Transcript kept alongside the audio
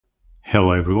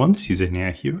Hello everyone, this is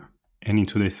Enia here, and in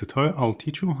today's tutorial I'll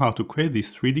teach you how to create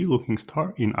this 3D looking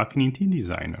star in Affinity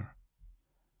Designer.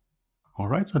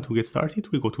 Alright, so to get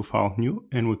started we go to File New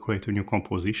and we create a new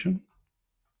composition.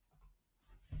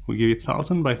 We give it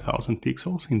 1000 by 1000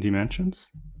 pixels in dimensions.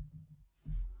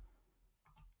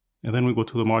 And then we go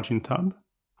to the Margin tab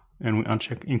and we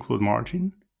uncheck Include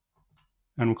Margin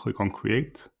and we click on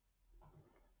Create.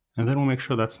 And then we make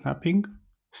sure that Snapping,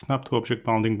 Snap to Object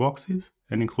Bounding Boxes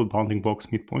and Include Bounding Box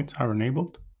Midpoints are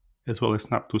enabled, as well as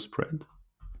Snap to Spread.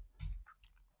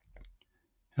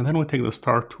 And then we take the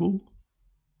Star tool,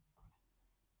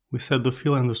 we set the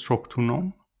fill and the stroke to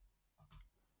none,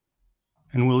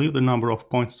 and we leave the number of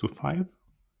points to 5.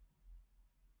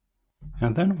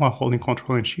 And then, while holding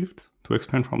Ctrl and Shift to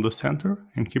expand from the center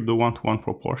and keep the 1:1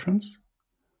 proportions,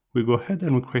 we go ahead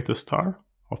and we create a star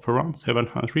of around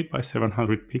 700 by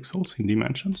 700 pixels in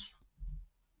dimensions.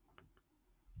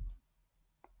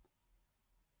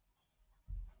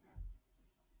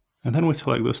 And then we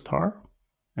select the star,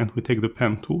 and we take the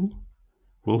pen tool,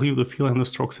 we'll leave the fill and the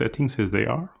stroke settings as they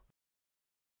are.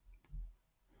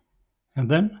 And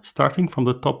then, starting from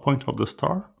the top point of the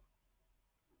star,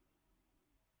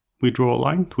 we draw a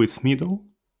line to its middle,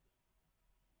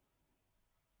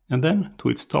 and then to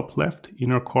its top left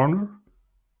inner corner,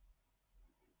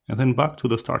 and then back to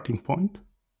the starting point.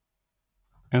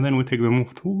 And then we take the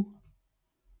Move tool,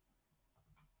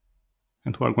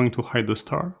 and we are going to hide the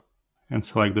star and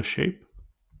select the shape.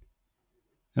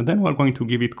 And then we're going to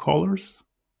give it colors.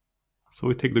 So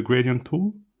we take the Gradient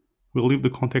tool, we'll leave the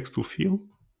context to fill,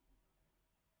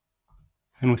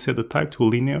 and we set the type to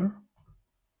linear,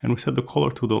 and we set the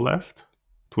color to the left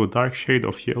to a dark shade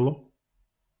of yellow,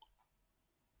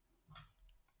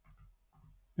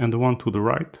 and the one to the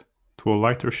right to a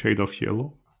lighter shade of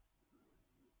yellow.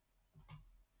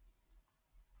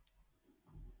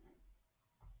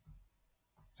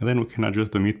 And then we can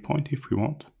adjust the midpoint if we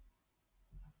want.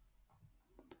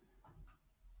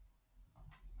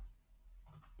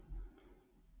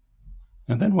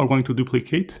 And then we're going to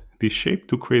duplicate this shape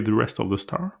to create the rest of the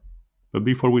star. But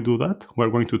before we do that, we're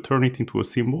going to turn it into a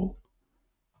symbol.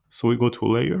 So we go to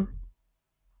Layer,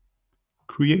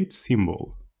 Create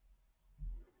Symbol.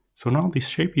 So now this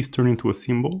shape is turned into a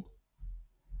symbol.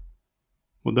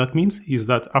 What that means is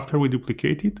that after we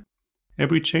duplicate it,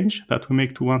 every change that we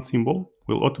make to one symbol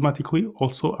will automatically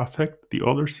also affect the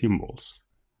other symbols.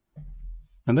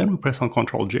 And then we press on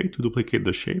Ctrl J to duplicate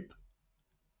the shape,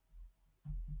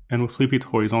 and we flip it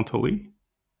horizontally.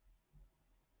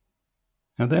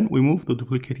 And then we move the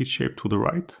duplicated shape to the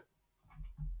right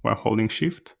while holding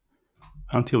Shift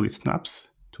until it snaps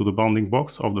to the bounding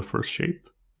box of the first shape.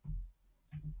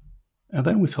 And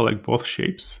then we select both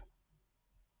shapes,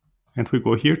 and we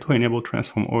go here to enable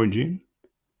Transform Origin,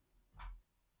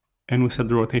 and we set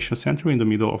the rotation center in the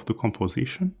middle of the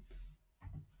composition.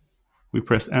 We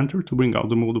press Enter to bring out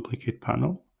the Move Duplicate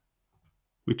panel.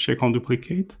 We check on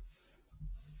Duplicate,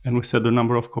 and we set the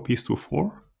number of copies to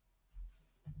 4,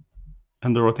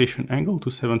 and the rotation angle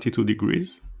to 72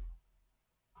 degrees,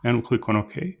 and we click on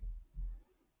OK.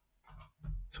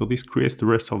 So this creates the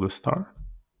rest of the star.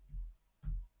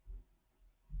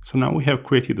 So now we have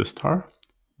created the star.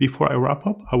 Before I wrap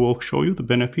up, I will show you the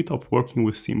benefit of working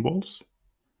with symbols.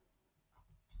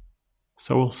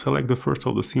 So I will select the first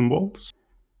of the symbols,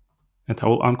 and I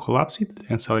will uncollapse it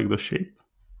and select the shape.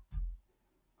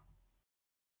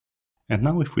 And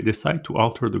now if we decide to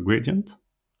alter the gradient,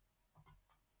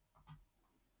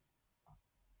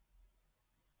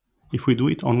 if we do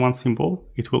it on one symbol,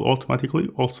 it will automatically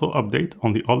also update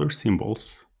on the other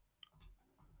symbols.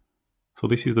 So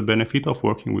this is the benefit of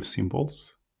working with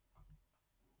symbols.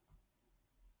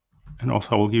 And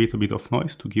also I will give it a bit of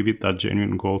noise to give it that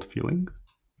genuine gold feeling.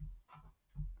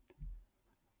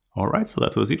 Alright, so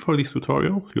that was it for this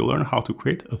tutorial. You'll learn how to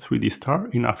create a 3D star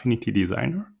in Affinity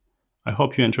Designer. I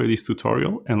hope you enjoyed this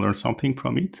tutorial and learned something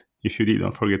from it. If you did,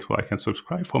 don't forget to like and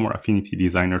subscribe for more Affinity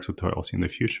Designer tutorials in the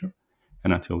future.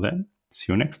 And until then,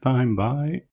 see you next time. Bye!